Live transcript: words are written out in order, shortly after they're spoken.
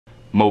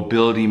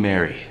Mobility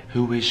Mary.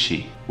 Who is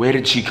she? Where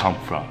did she come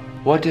from?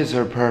 What is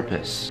her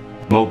purpose?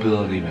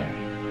 Mobility Mary.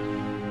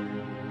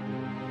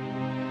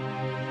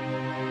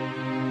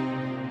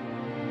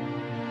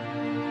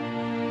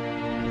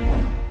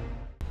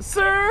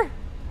 Sir?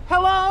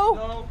 Hello?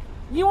 No.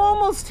 You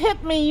almost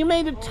hit me. You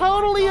made a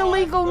totally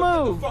illegal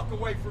move. Get the fuck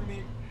away from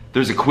me.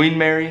 There's a Queen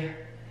Mary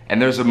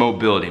and there's a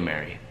Mobility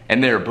Mary.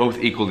 And they're both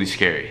equally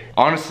scary.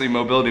 Honestly,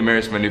 Mobility Mary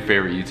is my new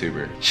favorite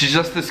YouTuber. She's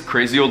just this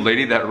crazy old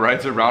lady that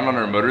rides around on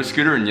her motor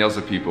scooter and yells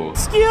at people.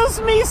 Excuse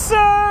me,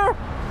 sir.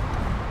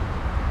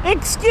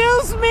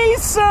 Excuse me,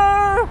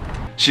 sir.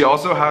 She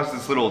also has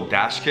this little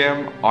dash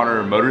cam on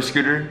her motor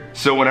scooter.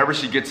 So whenever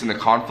she gets into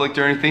conflict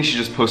or anything, she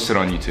just posts it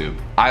on YouTube.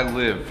 I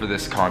live for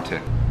this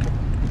content.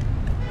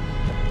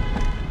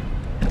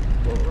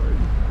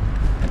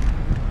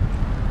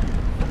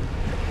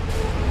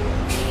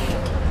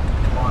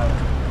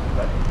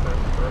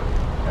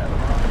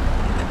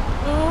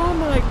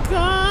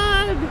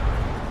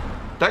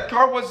 That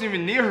car wasn't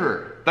even near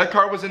her. That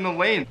car was in the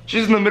lane.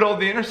 She's in the middle of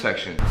the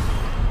intersection.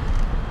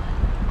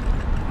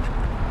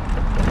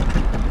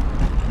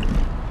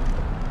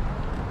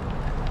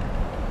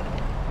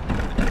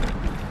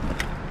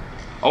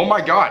 Oh my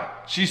God,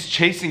 she's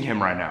chasing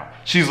him right now.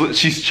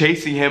 She's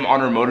chasing him on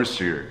her motor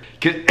scooter.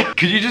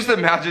 Could you just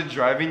imagine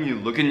driving, you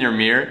look in your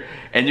mirror,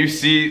 and you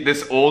see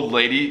this old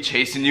lady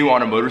chasing you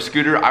on a motor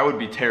scooter? I would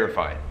be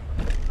terrified.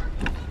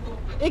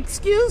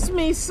 Excuse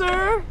me,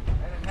 sir.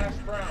 Hash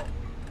brown.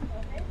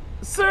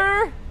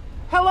 Sir?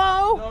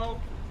 Hello?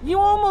 No. You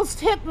almost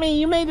hit me.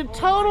 You made a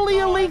totally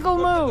illegal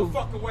move.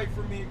 Get the fuck away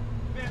from me.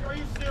 Man, are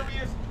you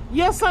serious?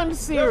 Yes, I'm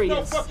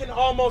serious. There's no fucking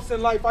almost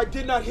in life. I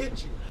did not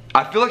hit you.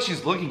 I feel like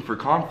she's looking for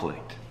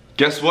conflict.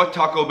 Guess what,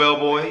 Taco Bell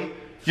boy?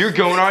 You're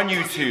going on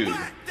YouTube.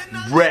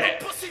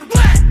 Red.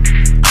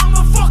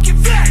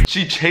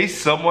 She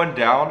chased someone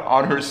down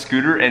on her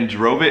scooter and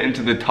drove it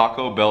into the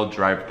Taco Bell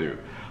drive-thru.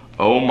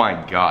 Oh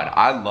my God,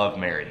 I love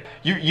Mary.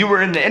 You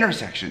were in the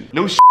intersection.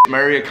 No shit,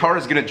 Mary, a car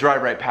is gonna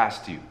drive right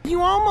past you.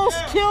 You almost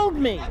killed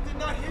me. I did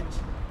not hit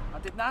you. I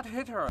did not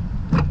hit her.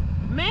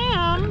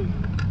 Ma'am,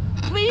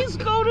 please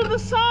go to the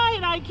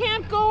side. I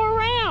can't go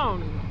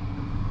around.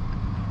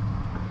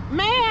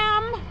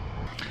 Ma'am.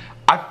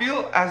 I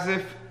feel as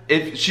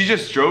if she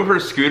just drove her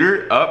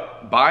scooter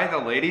up by the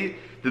lady,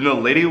 then the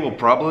lady will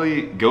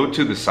probably go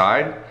to the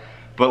side.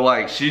 But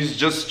like, she's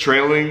just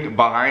trailing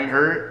behind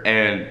her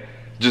and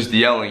just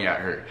yelling at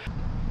her.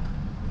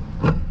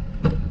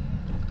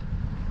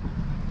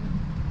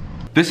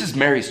 This is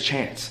Mary's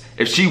chance.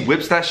 If she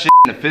whips that shit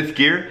into 5th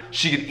gear,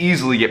 she could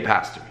easily get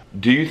past her.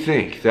 Do you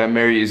think that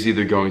Mary is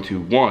either going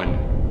to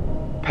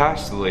 1,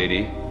 pass the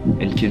lady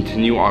and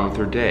continue on with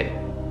her day,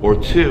 or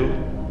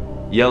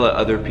 2, yell at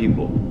other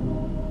people?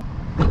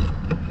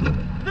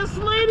 This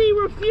lady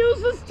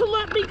refuses to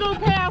let me go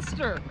past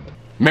her.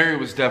 Mary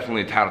was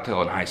definitely a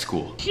tattletale in high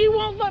school. She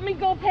won't let me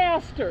go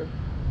past her.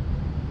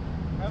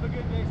 Have a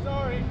good day.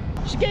 Sorry.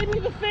 She gave me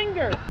the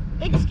finger.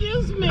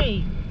 Excuse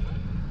me.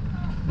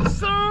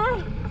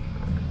 Sir,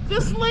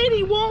 this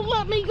lady won't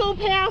let me go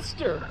past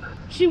her.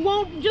 She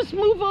won't just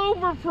move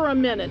over for a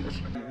minute.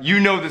 You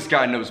know this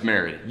guy knows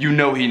Mary. You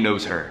know he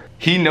knows her.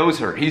 He knows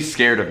her. He's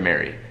scared of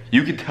Mary.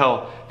 You can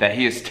tell that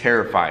he is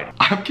terrified.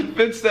 I'm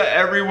convinced that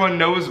everyone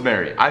knows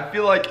Mary. I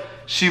feel like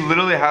she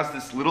literally has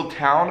this little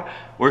town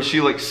where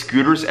she like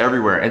scooters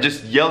everywhere and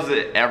just yells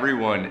at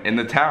everyone in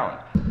the town.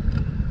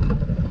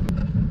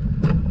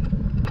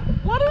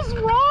 What is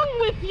wrong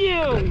with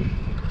you?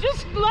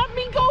 Just let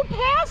me go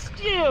past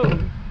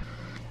you.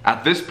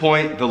 At this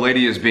point, the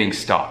lady is being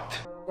stalked.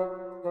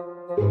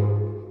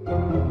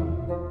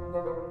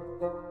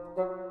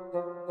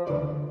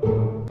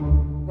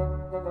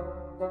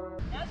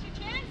 Now's your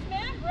chance,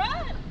 man.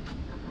 Run.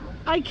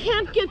 I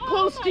can't get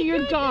close to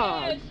your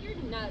dog. You're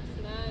nuts,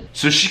 man.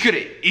 So she could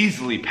have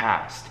easily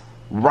passed.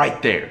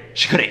 Right there.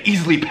 She could have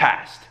easily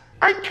passed.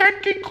 I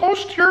can't get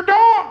close to your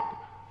dog.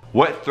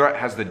 What threat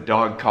has the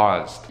dog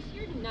caused?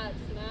 You're nuts,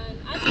 man.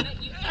 I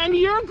bet you. And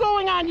you're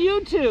going on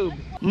YouTube.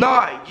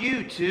 Not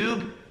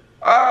YouTube.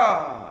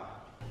 Ah.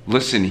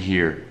 Listen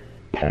here,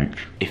 punk.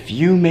 If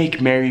you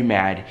make Mary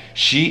mad,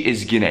 she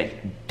is gonna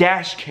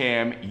dash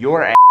cam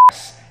your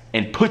ass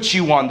and put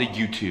you on the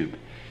YouTube.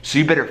 So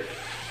you better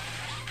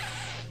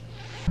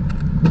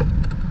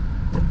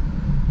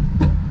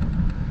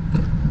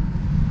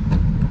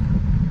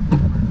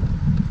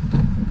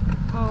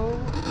Oh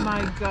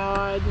my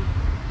God.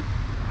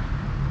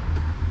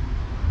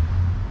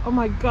 Oh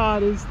my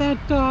God, is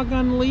that dog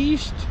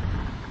unleashed?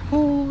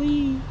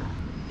 Holy.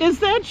 Is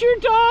that your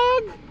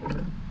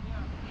dog?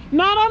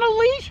 Not on a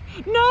leash?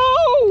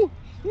 No!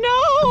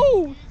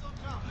 No!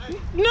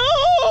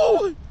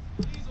 No!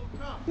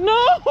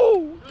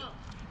 No!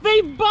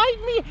 They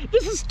bite me.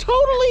 This is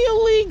totally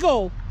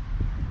illegal.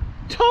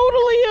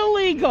 Totally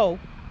illegal.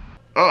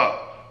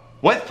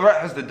 What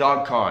threat has the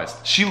dog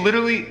caused? She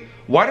literally,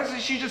 why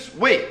doesn't she just,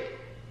 wait,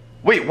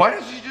 why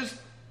doesn't she just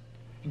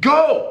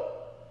go?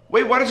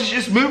 Wait, why doesn't she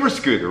just move her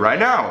scooter right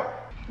now?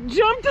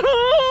 Jump,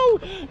 no!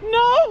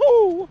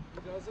 No!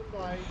 Doesn't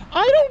bite.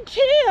 I don't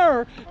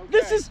care.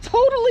 This Okay. is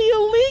totally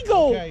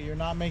illegal. Okay, you're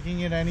not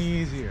making it any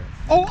easier.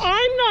 Oh,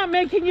 I'm not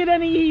making it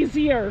any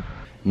easier.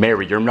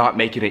 Mary, you're not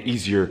making it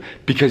easier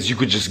because you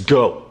could just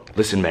go.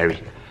 Listen, Mary,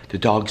 the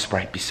dog's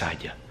right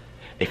beside you.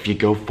 If you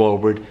go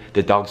forward,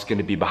 the dog's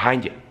gonna be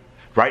behind you.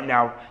 Right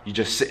now, you're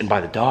just sitting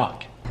by the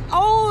dog.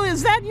 Oh,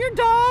 is that your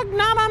dog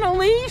not on a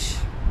leash?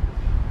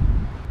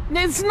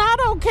 It's not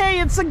okay.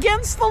 It's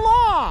against the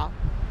law.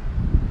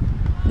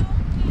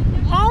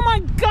 Oh my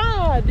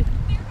God.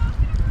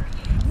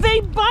 They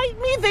bite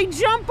me, they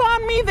jump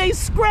on me, they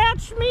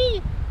scratch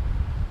me.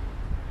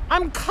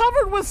 I'm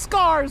covered with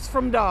scars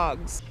from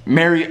dogs.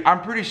 Mary,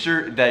 I'm pretty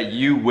sure that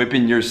you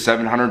whipping your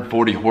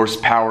 740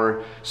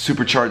 horsepower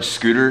supercharged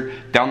scooter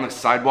down the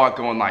sidewalk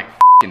going like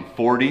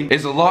 40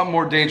 is a lot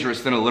more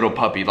dangerous than a little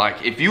puppy.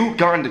 Like if you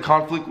got into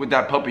conflict with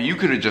that puppy, you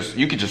could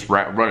just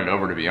run it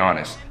over, to be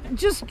honest.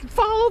 Just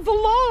follow the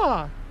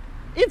law.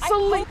 It's I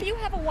hope you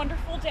have a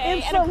wonderful day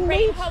It's and a a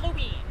great leash.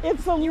 Halloween.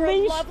 It's a You're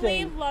leash a lovely,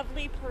 thing.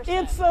 lovely person.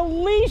 It's a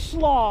leash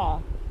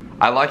law.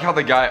 I like how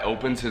the guy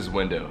opens his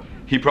window.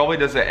 He probably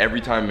does it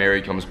every time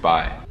Mary comes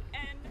by.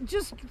 And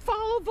Just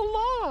follow the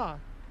law.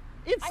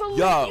 It's a I hope leash.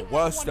 you have a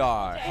wonderful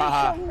star. day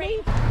Haha. and a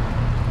great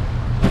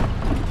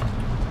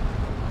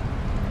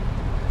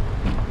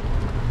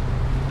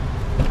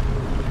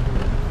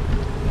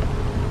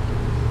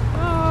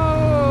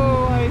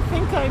Oh, I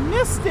think I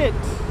missed it.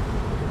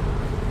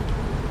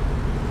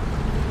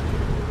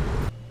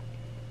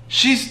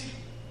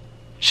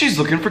 She's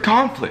looking for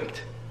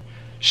conflict.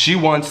 She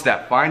wants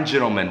that fine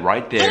gentleman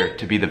right there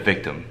to be the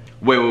victim.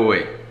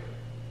 Wait.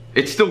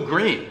 It's still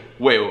green.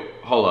 Wait,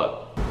 hold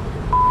up.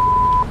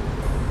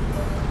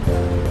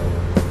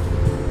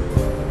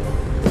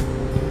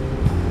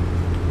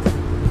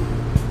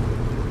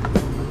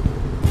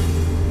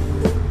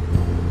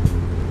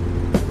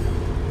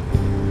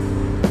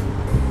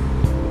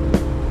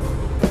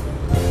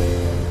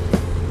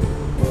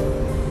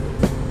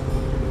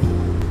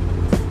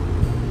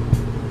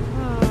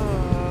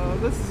 Oh,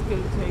 this is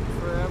gonna take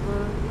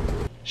forever.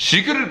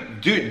 She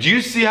could've, dude, do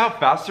you see how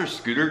fast her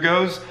scooter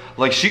goes?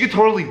 Like she could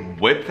totally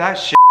whip that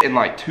shit in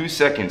like 2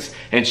 seconds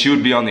and she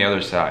would be on the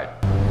other side.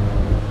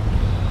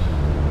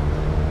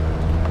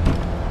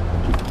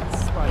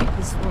 That's right,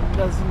 this one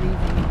doesn't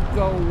even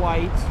go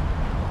white.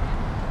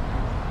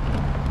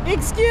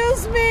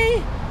 Excuse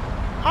me!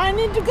 I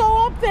need to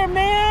go up there,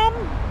 ma'am!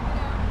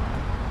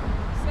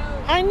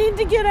 So I need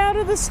to get out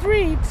of the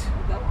street.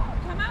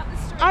 come out the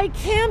street. I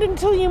can't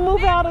until you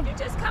move out of... You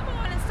just come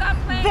on and stop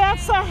playing.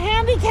 That's a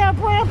handicap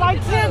ramp. I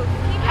Keep it can't... low,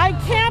 keep it I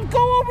low. can't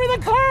go over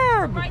the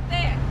curb! Right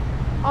there.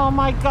 Oh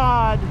my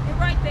God. You're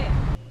right there.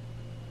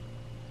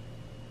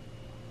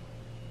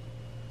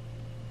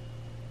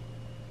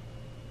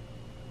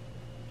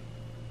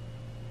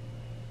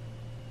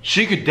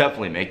 She could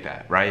definitely make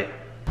that, right?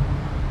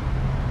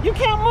 You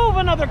can't move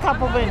another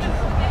couple of I'm inches. not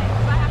gonna come down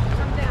 'cause I have to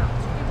come down.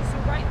 So you can just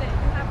sit right there.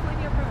 You have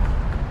plenty of room.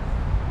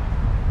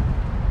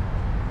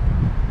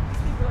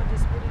 These people are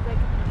just really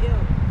making me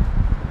ill.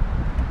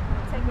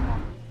 Take them off.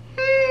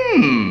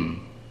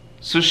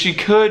 So she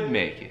could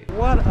make it.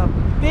 What a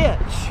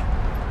bitch.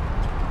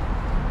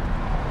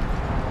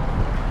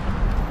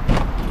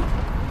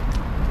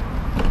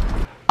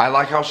 I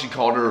like how she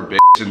called her a bitch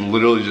and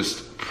literally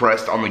just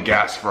pressed on the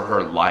gas for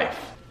her life.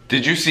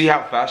 Did you see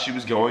how fast she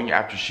was going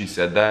after she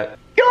said that?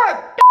 You're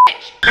a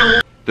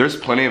bitch! There's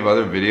plenty of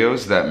other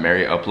videos that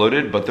Mary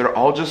uploaded, but they're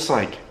all just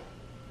like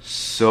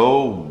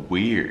so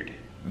weird.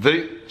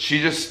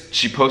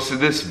 She posted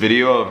this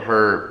video of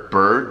her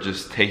bird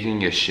just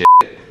taking a shit.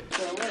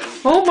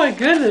 Oh my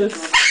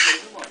goodness.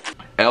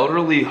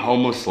 Elderly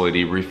homeless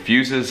lady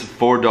refuses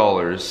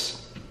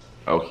 $4.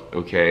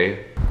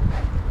 Okay.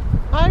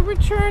 I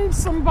returned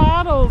some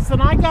bottles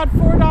and I got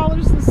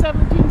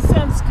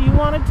 $4.17. Do you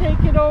want to take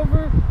it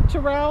over to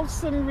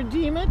Ralph's and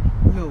redeem it?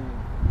 No.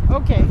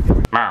 Okay.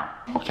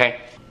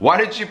 Okay. Why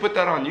did you put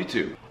that on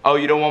YouTube? Oh,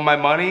 you don't want my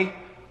money?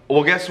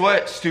 Well, guess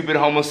what, stupid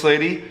homeless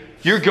lady?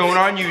 You're going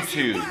on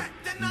YouTube.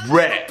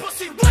 Red.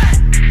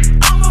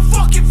 I'm a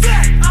fucking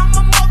vet. I'm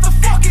a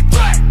motherfucking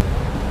threat.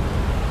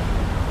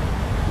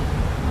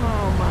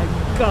 Oh my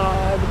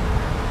God.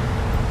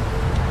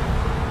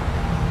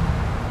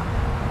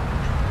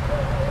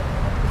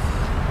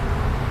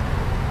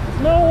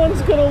 No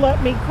one's gonna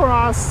let me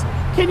cross.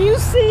 Can you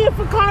see if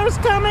a car's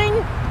coming?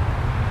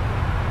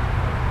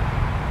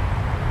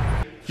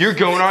 You're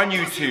going on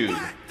YouTube.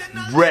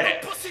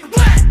 Red.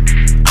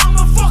 I'm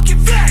a fucking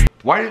vet.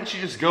 Why didn't she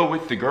just go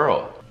with the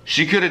girl?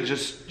 She could have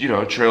just,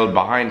 trailed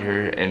behind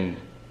her and,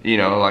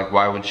 like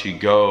why would she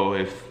go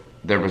if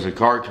there was a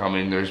car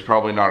coming? There's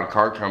probably not a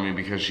car coming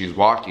because she's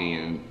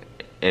walking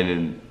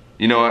and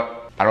you know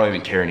what? I don't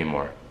even care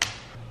anymore.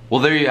 Well,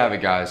 there you have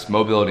it, guys.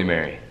 Mobility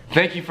Mary.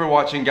 Thank you for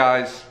watching,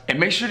 guys. And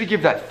make sure to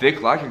give that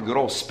thick like a good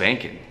old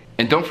spanking.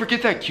 And don't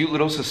forget that cute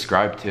little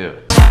subscribe too.